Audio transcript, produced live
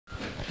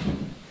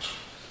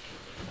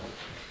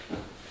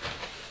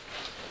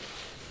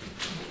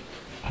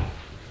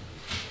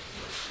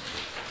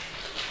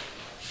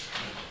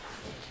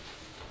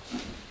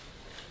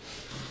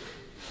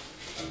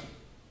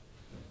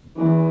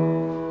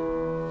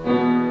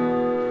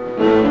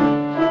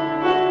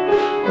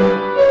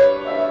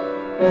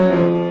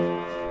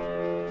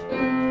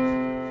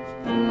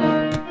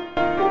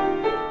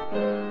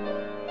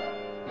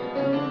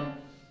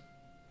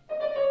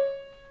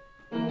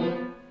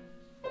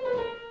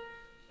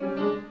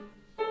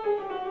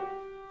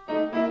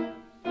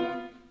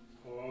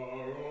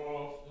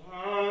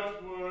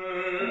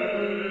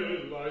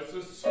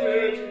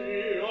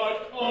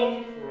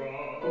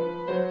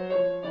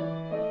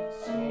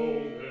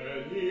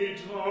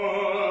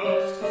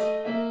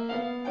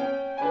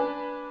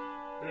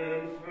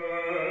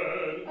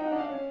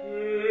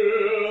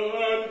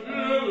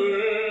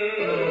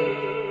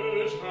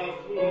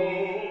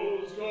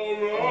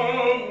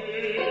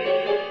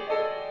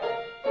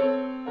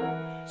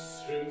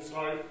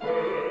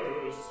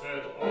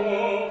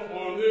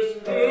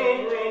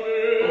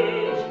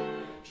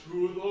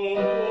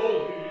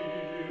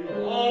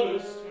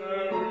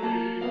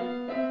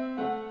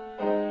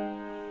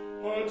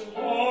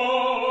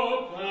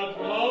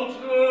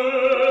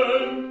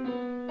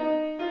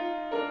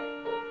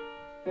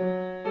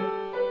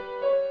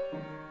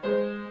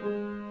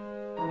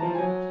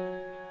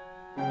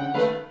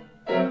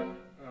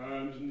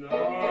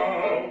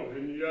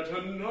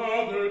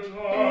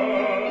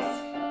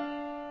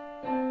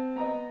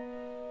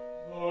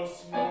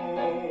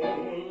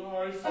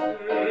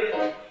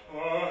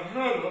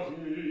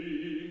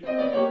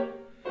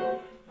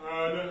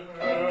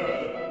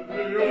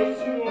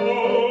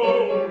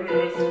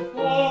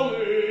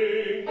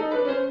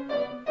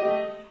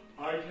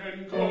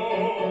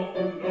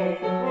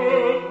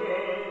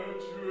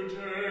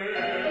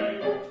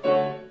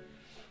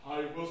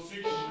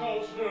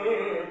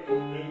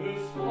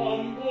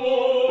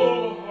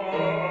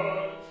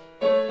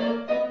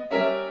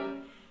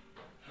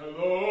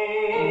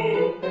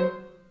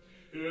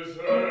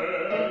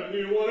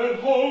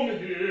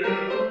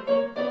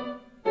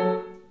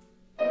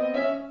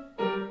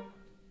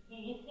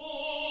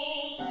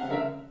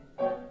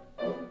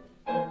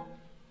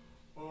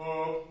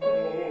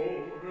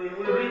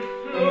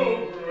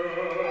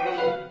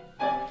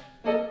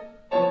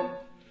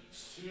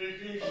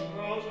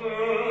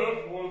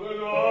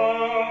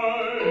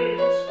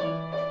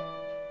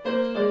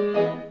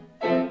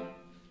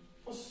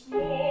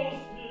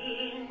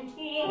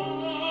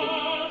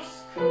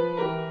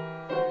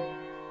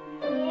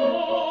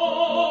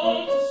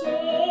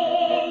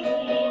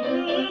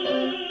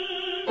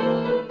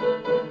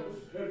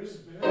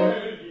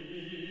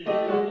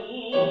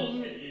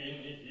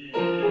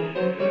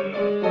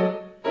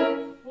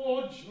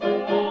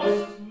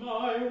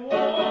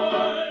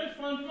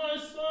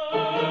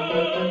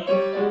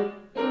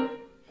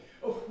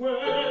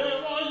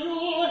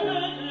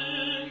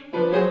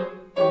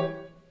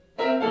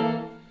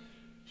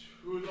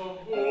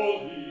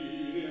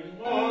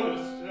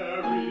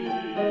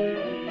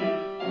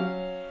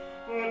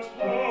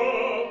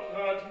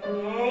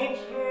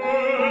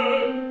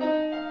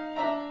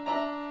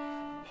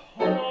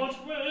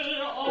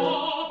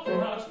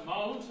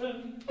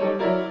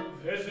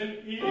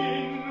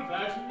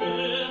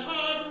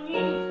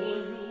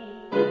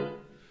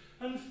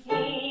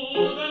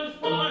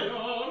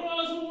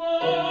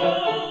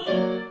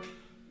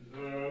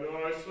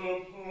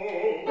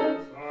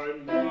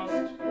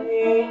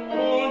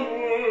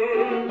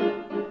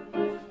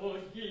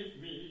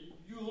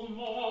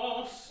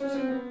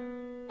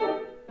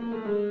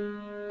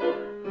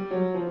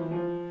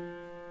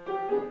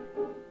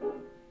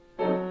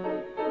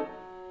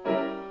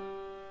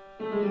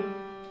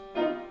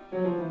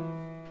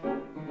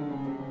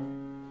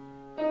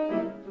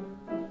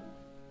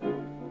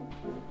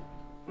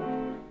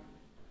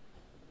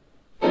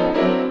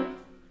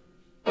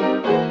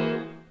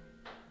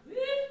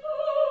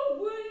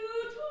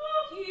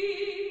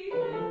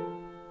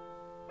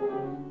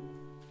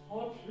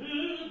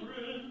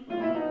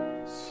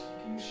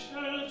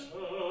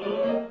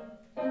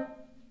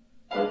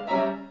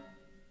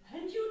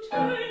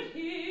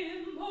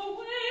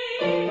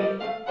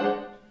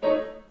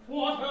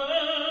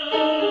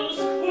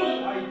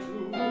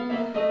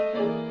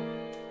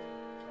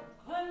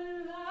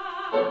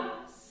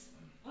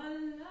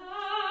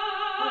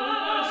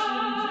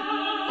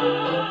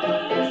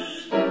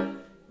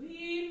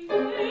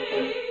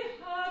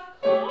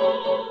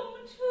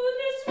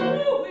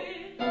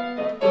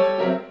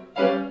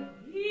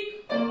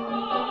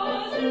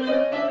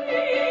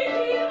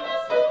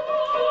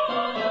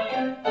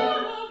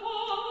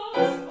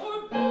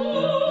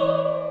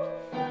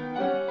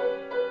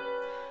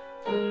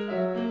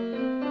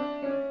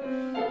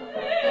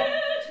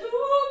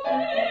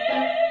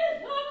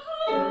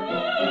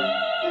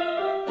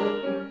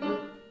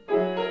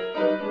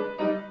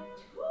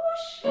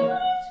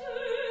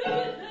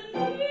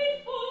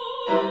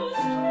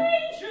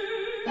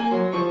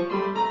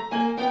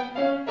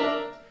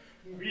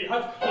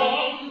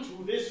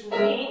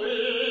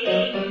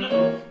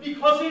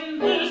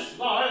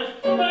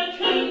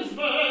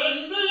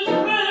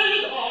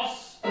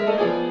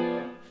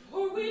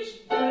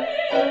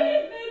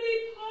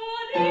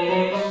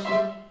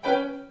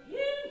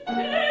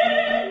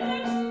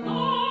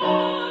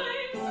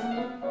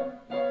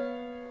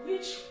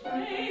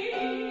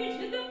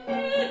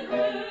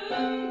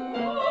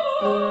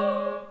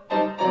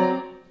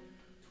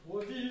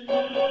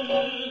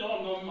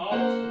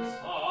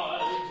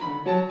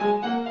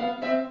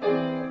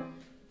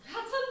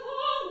That's a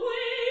long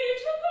way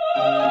to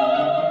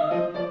go.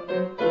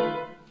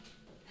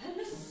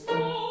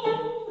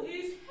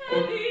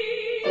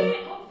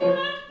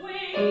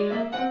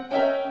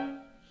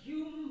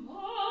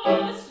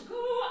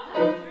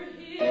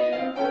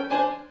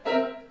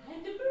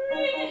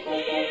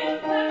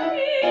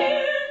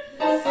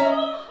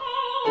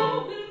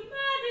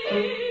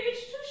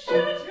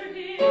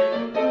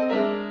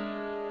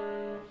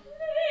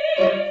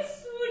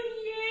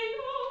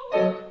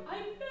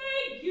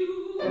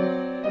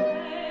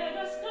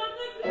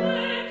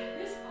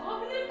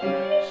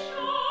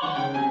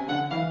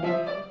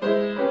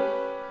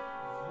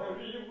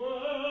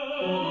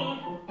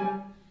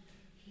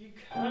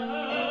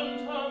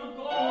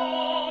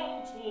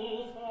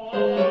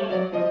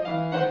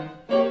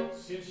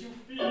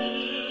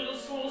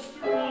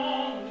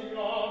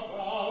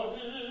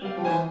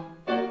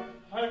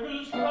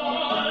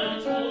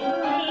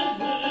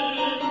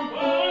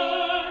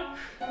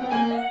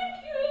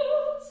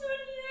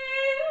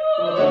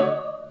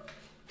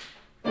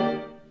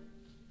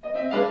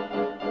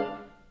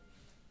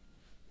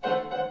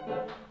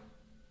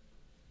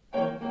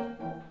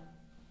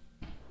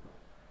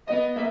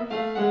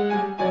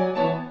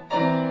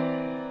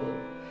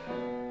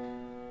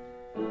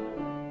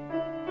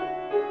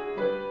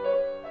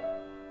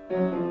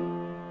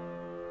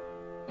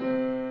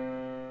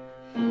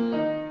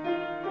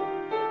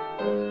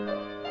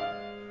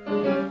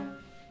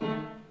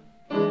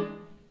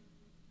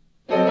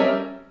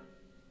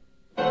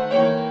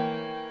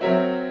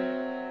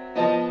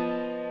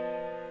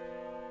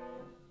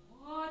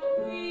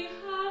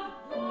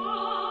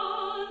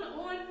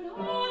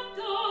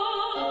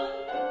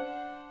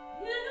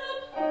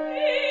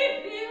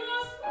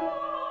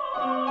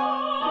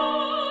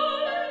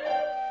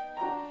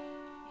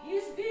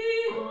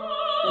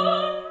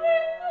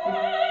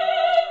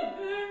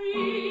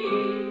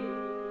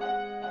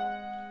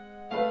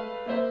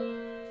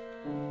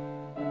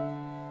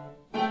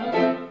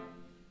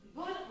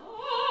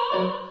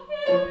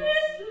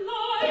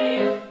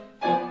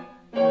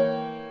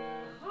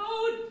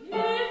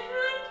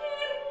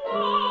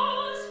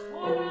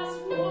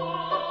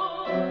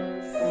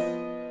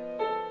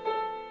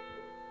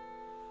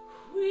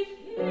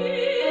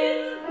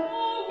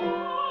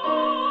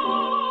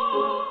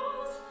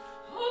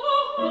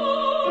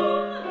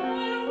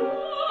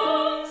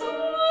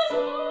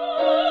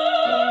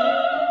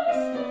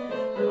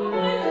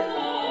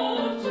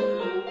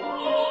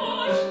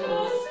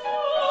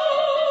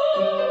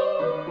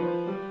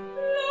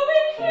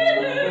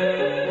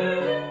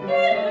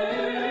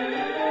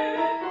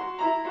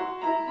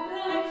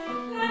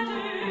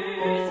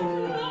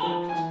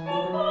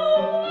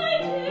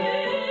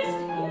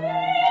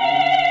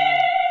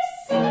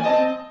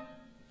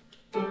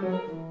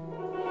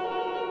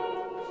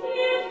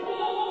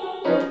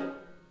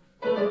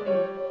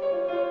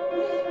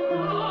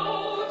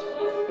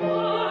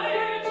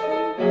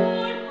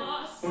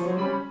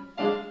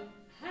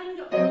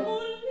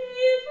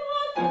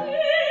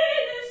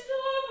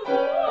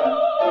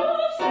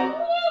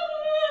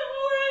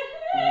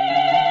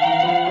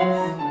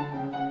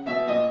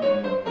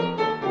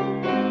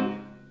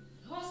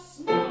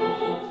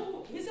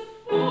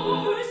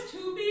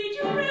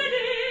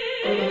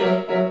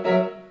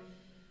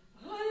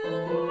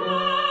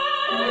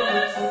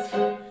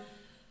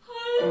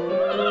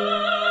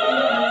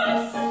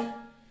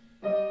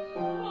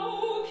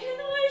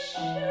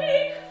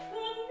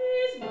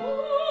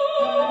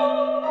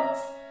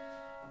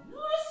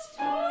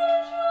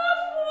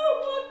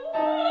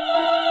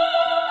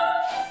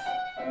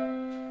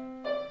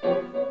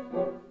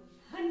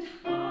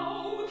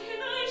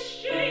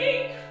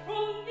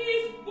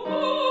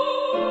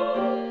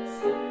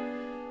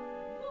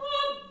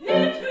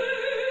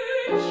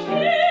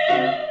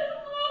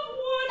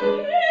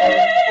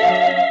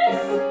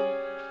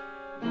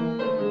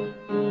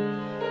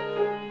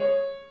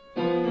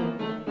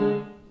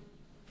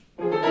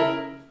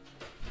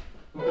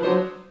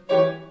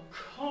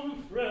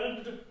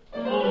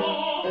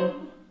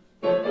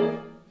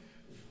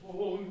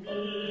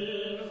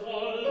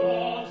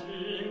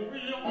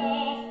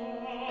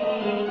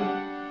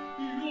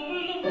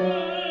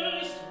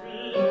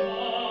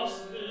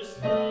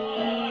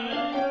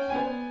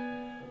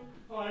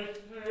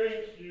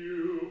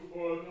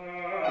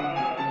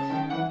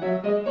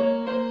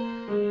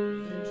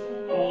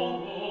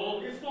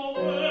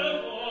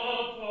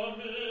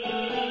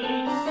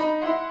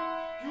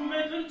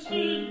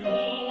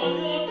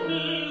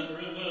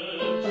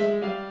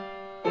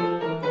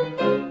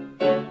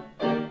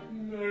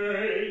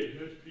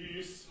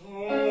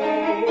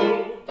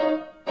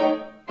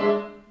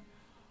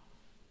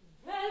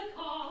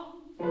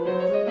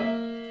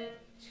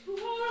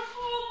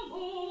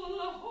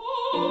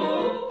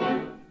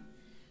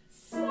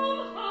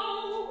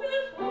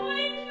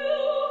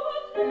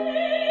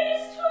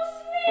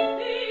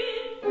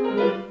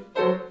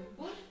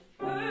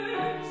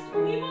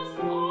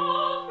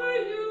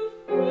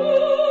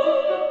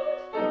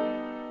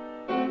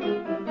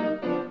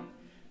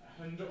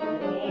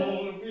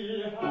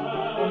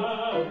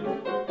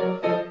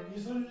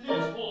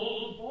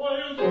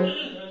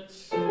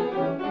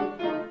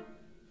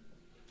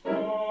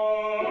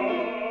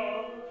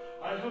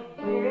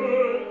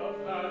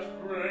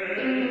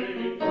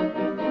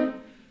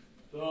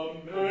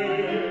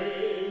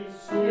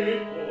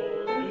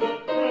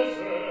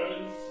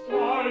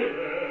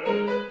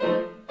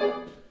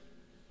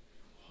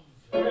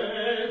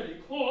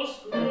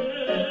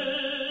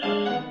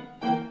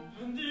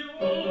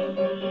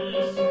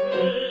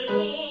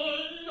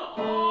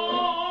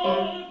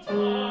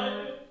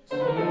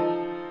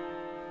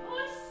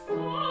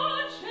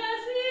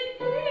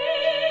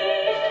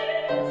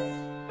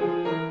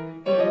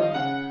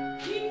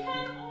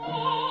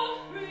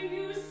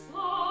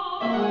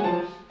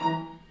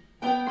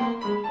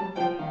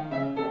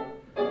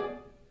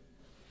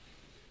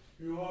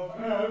 You are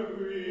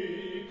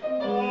very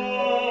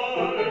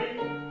kind.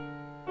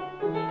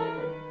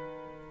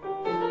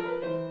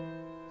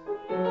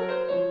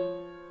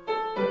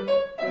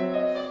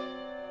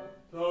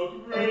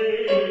 The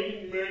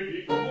grain may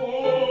be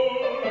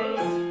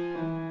coarse,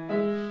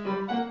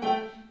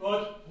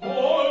 but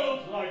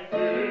boiled like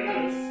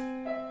this,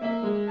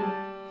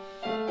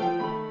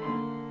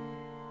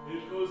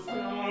 it goes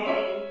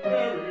down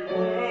very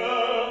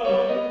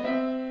well.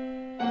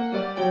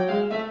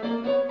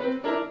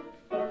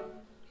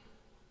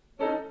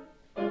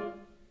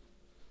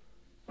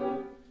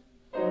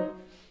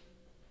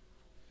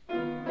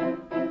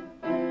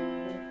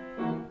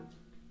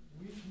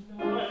 With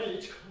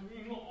night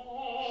coming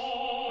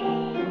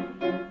on,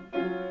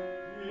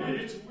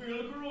 it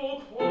will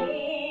grow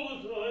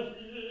colder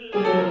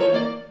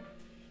here.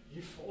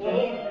 If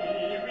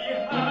only we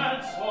had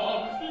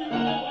some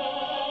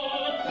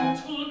fuel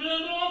to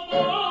build a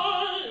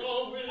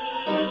fire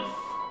with.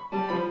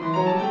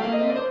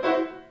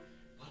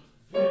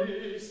 But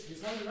this is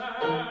a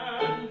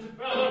land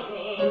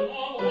barren of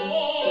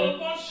all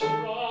but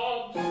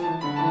shrubs.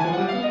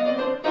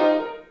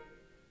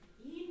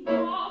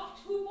 Enough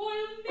to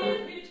boil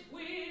millet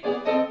with,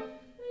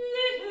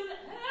 little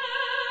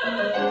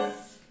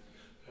else.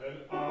 And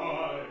I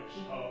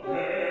shall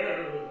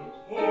bear the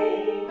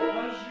cold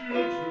as you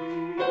do.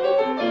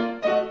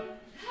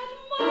 That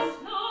must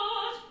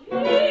not be.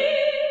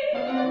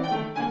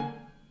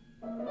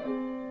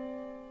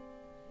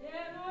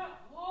 There are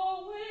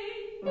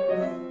always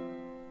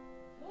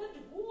the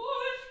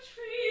dwarf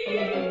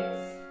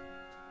trees.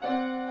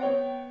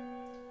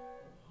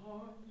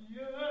 Ah,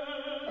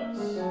 yes.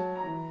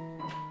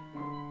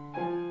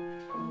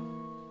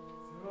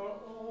 There are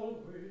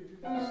always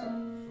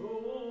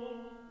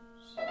those.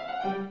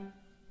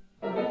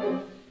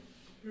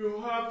 You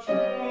have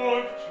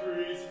dwarf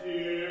trees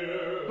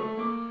here.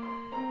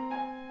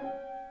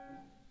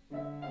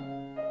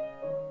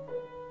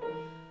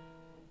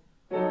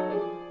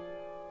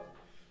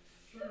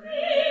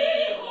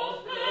 Three of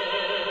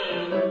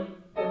them,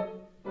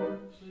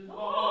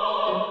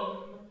 Plum,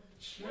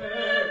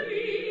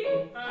 cherry,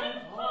 and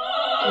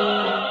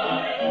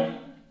pine.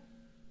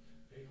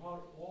 they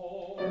are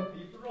all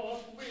be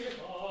brought with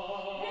us.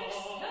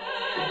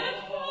 Except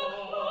for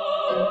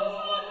clothes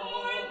on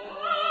our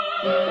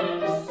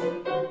backs.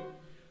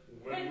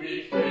 When we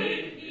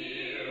came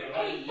here a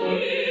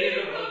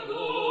year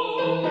ago,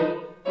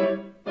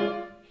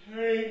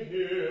 came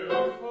here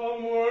from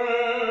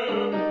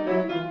where?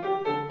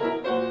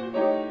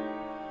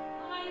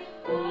 My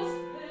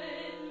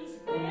husband's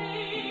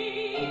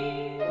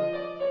name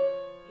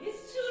is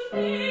to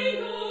me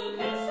who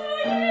can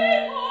say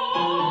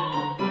more.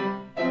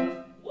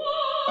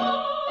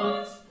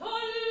 Once the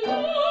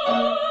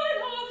Lord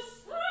of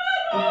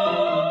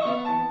Saddle,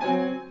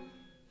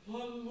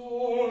 The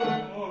Lord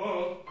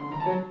of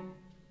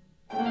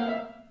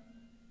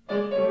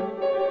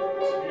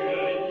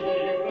till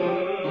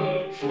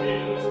evil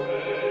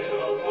kinsmen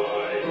of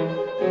mine,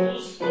 who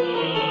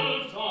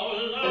served our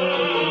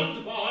land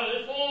by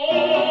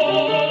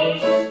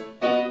force,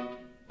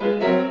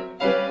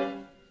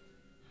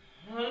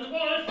 and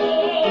by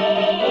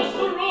force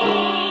to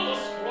rule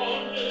us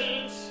from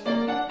it,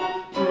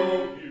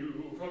 drove you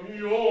from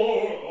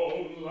your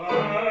own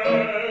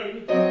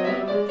land.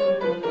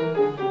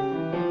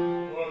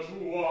 But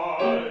why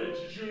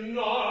did you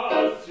not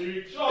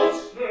seek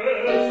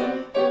justice?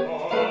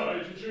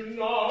 Why did you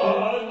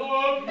not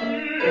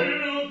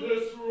appeal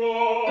this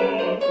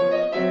wrong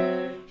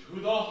to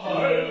the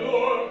High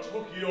Lord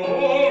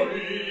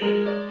Tokiori?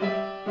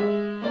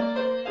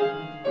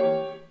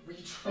 We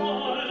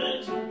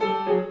tried,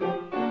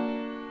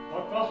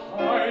 but the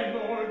High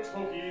Lord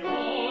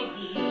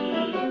Tokiori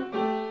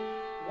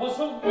was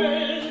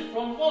away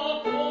from the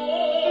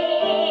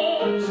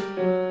court.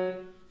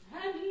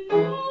 and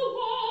no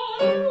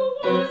one who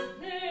was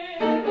there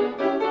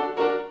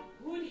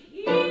could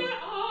hear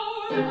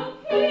our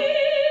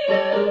appeal.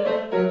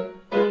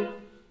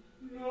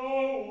 No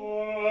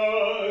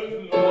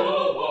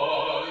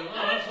one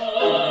at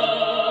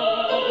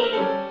all.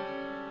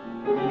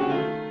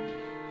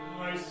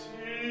 I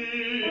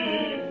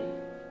see.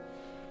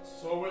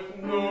 So with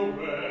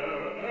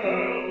nowhere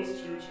else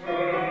to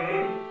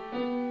turn,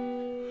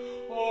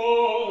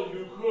 all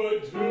you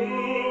could do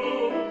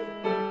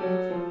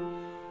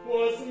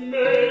was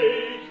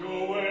make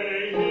your way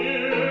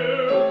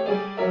here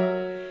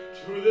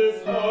to this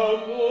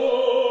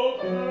humble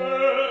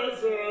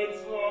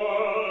peasant's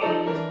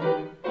hut.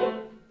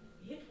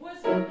 It was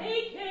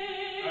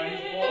naked, And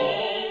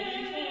all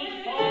we could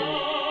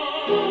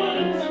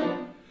find,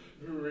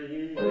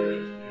 bringing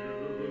with you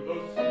the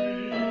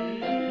three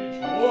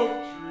dwarf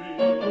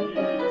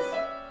trees,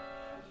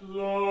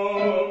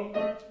 plum,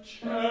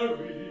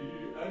 cherry,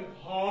 and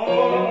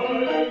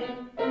pine,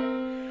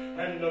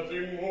 and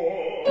nothing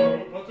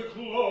more but the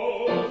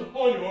clothes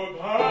on your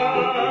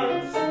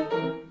backs.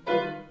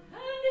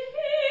 and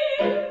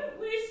here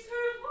we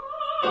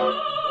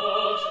survived.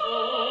 But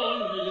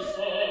only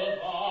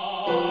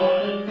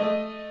survive.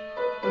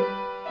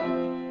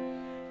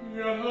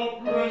 Yet how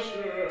precious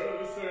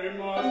branches they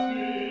must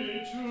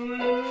be to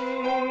you,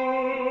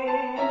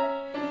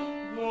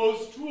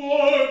 those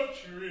dwarf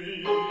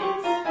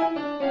trees.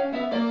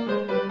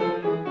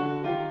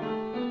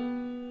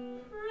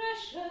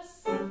 Precious,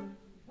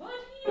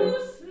 but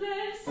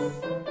useless.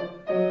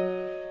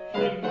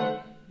 In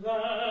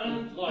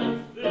land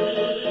like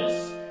this,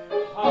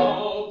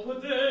 how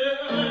could they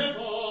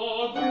ever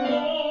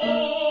grow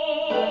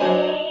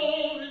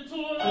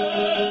into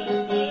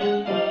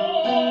anything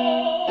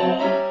more?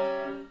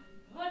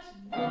 But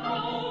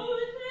now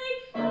they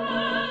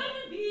can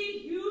be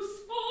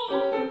useful,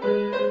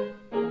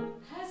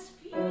 as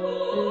few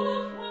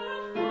far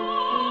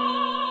afar,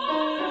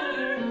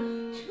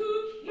 to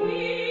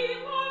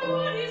keep our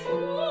bodies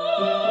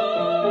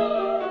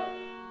warm.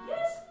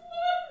 Yes,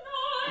 one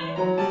night.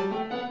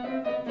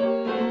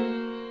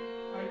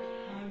 I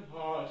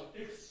cannot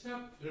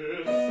accept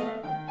this.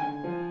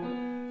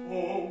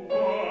 For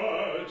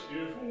what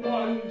if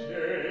one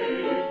day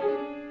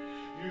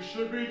you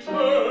should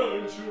return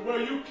to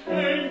where you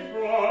came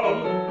from?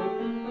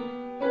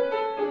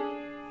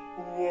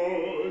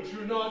 Would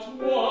you not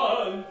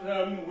want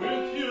them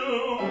with you?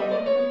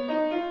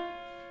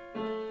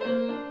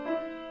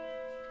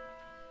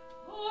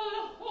 All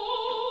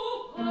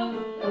hope of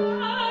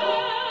that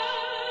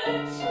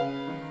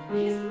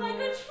is like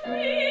a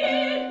tree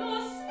the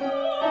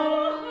snow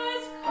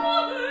has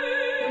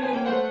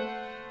covered,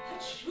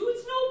 that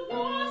shoots no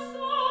blossoms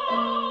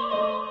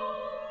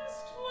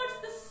towards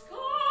the sky.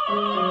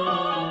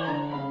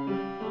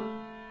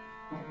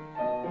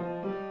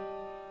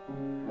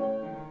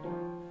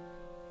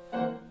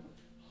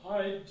 I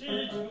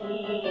did you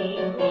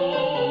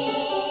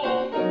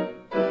wrong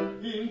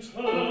in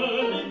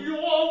turning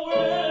your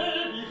way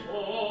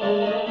before.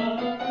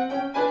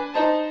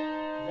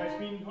 Let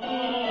me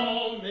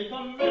now make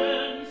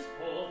amends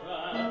for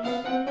that.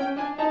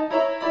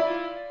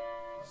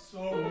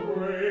 So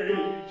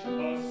great a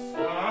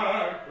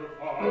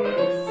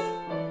sacrifice.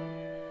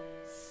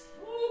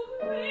 So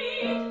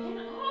great an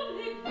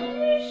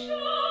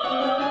obligation.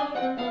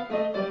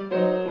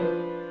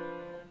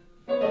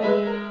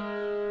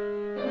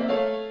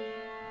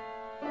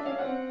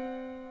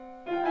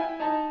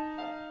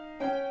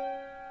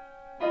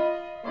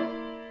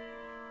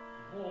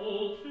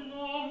 Oh,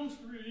 plum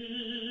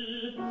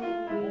tree,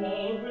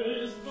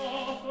 always the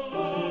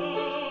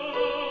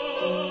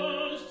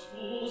first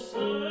to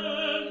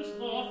scent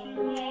the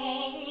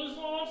flowers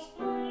of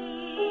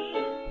spring.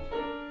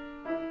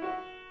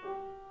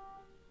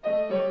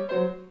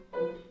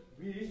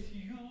 With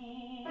you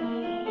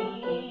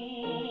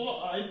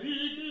I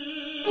begin.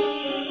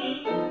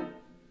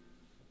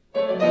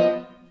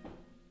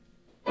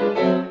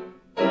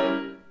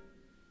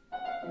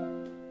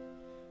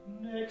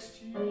 Next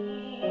you,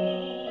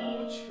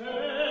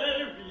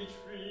 cherry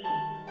tree,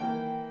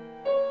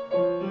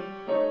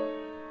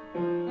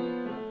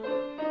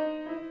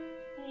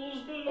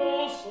 whose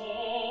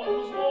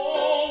blossoms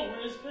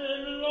always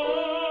came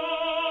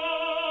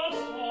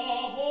last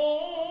of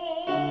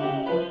all.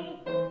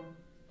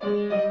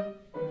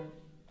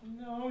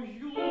 Now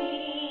you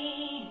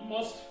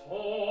must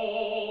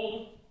fall.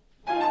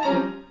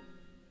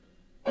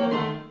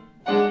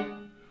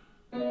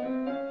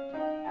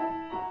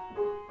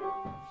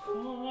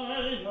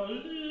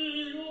 Finally,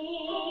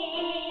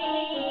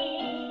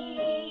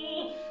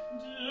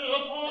 dear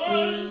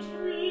pine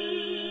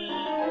tree,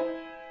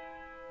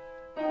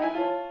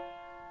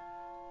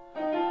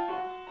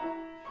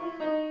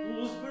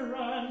 whose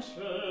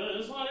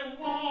branches I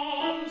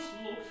once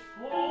looked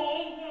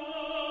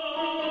forward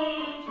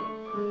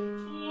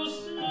to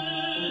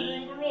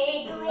seeing grow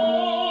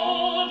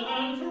broad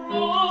and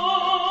strong.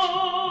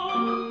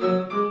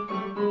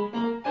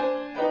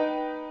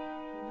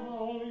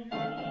 Now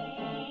you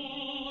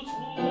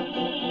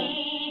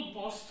too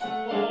must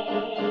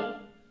fall.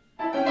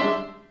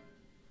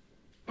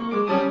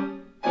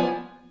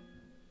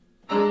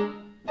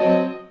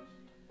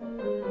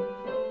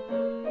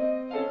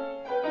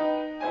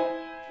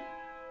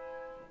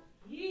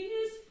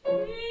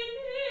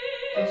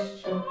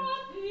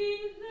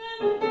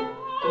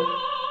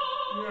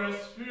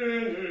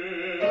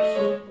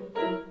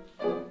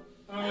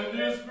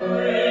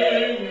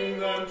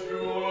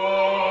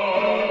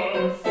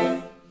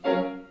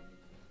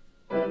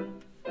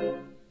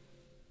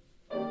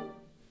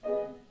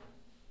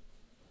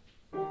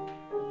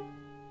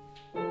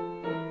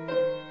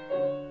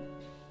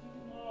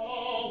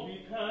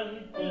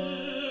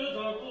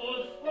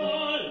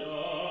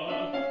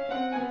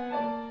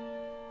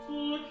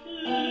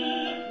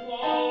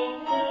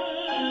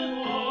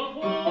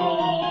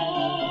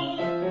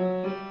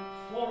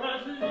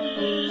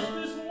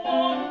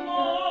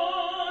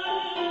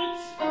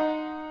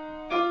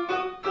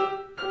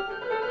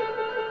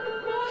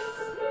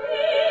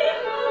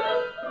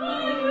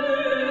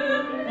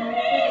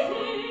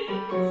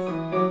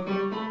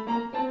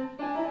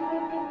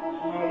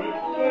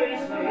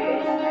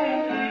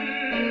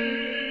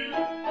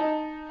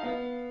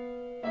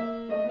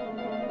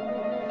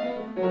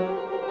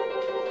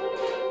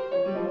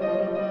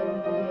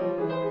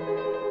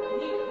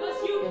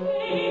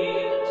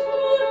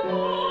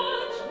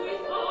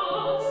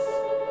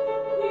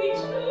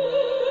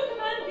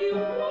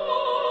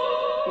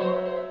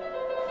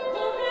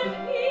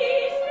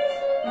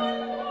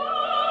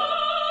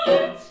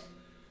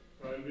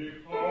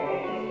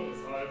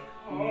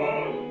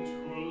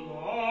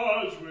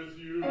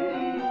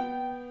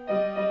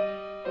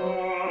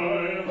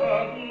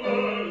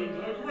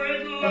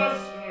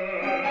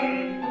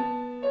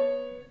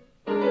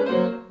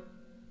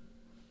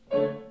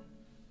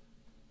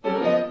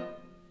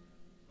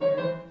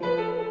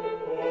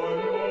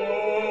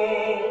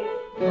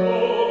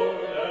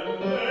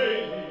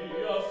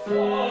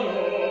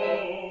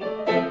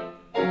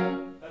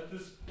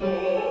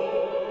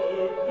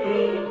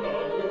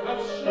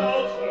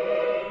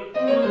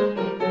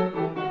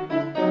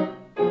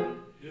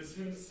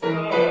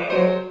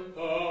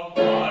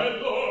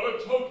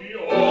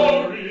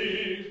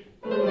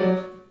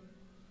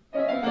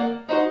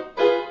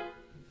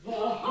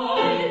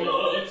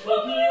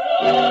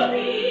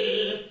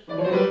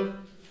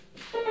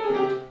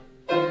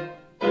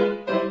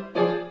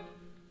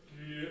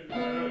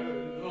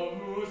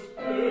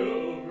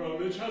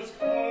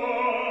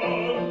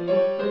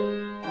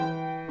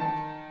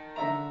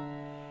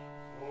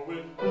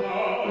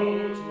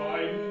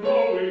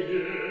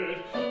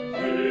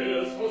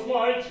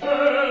 my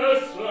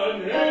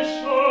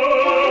destination.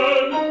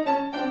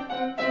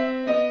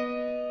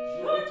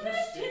 Your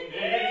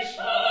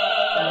destination.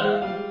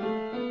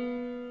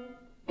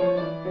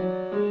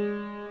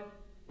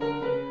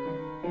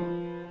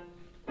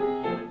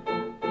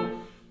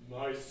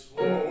 My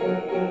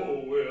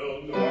soul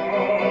will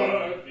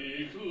not be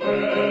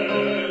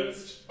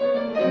cleansed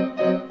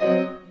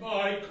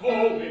by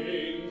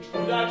going to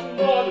that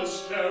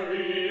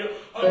monastery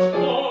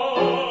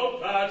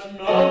atop that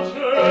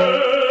mountain.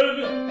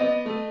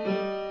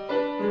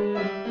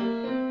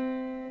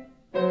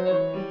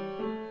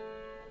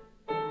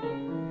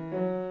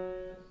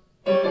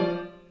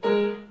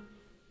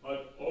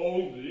 But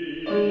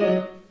only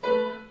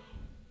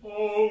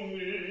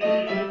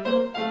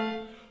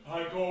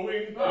by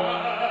going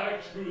back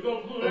to the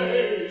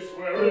place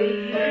where a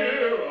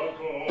year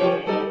ago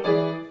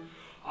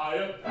I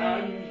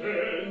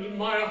abandoned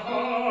my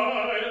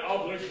high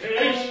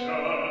obligations.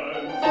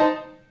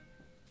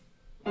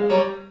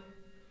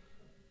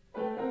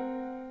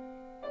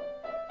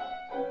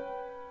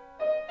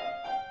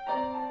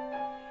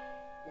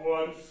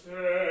 Once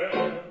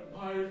said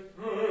my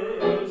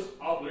first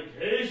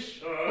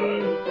obligation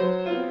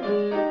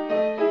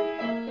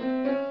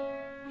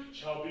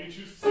shall be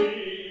to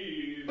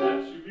see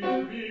that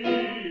you be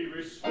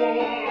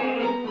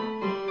restored.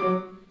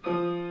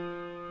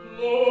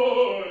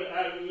 Lord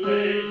and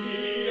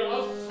Lady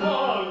of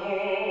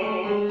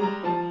Sorrow,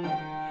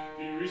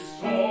 be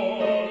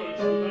restored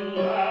to the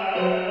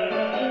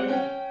land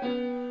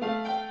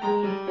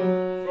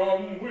from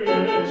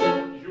which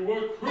you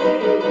were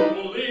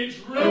cruelly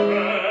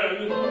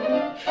driven.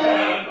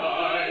 Can I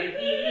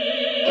be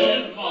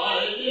my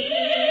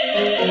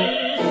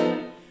ease?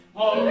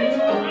 I'll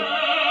return.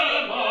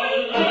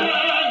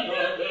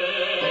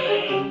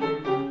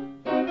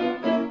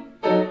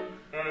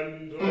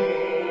 And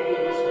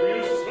those who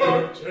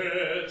usurped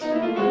it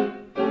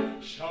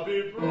shall be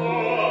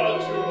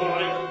brought to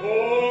my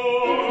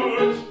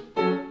court,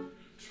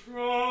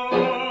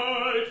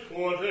 tried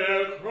for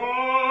their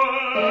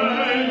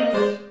crimes,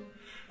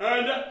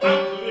 and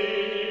aptly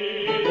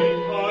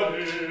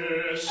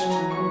punished.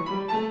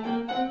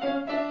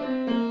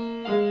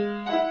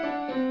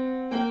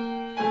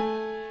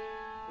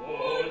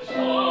 For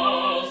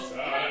just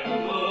and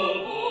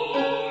noble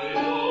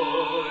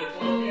your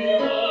to be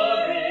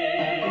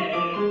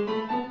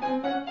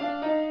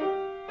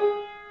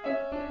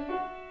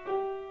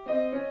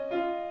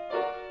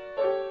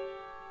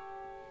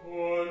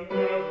for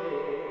never,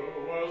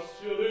 while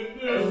still in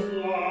this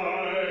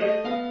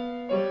life,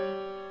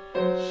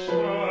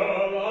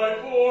 shall I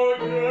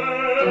forget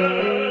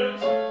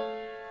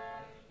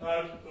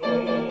that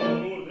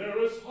though there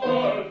is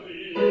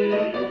hardly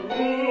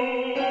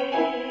room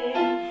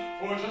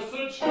for just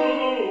the two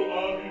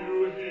of you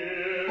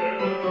here,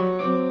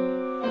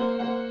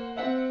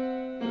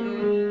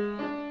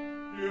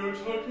 you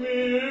took me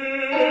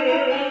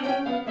in.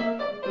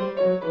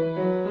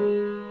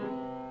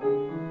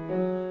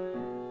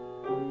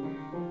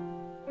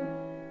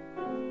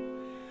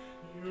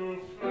 You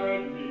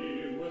fed me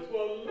with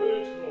what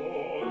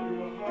little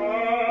you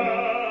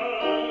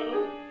had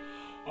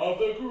of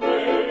the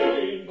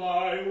grain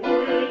by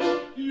which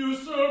you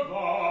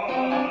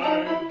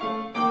survived,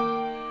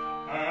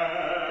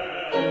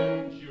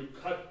 and you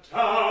cut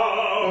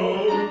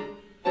down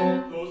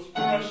those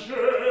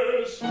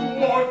precious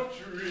dwarf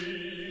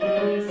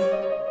trees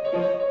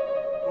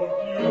for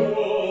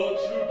fuel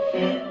to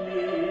keep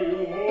me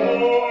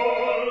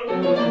warm.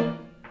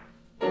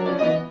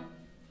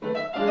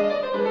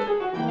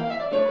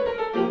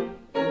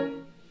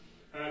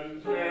 And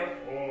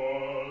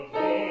therefore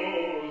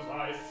those I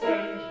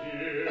send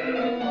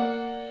here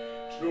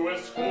to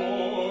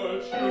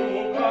escort you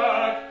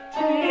back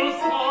to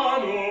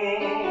Sano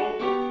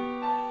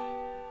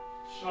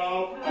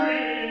shall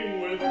bring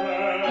with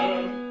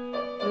them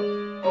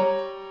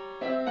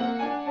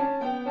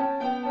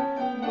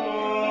my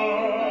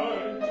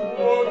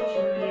dwarf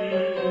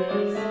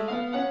trees,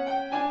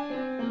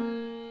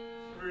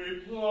 3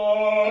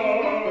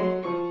 plum,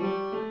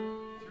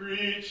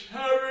 3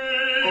 cherry,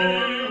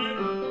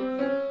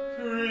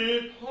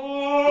 3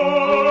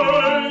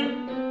 pine,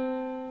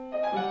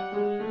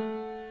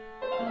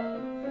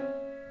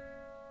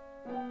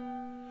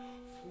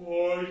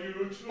 for you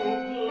to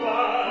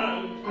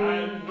plant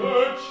and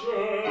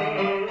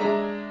nurture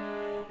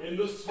in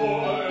the soil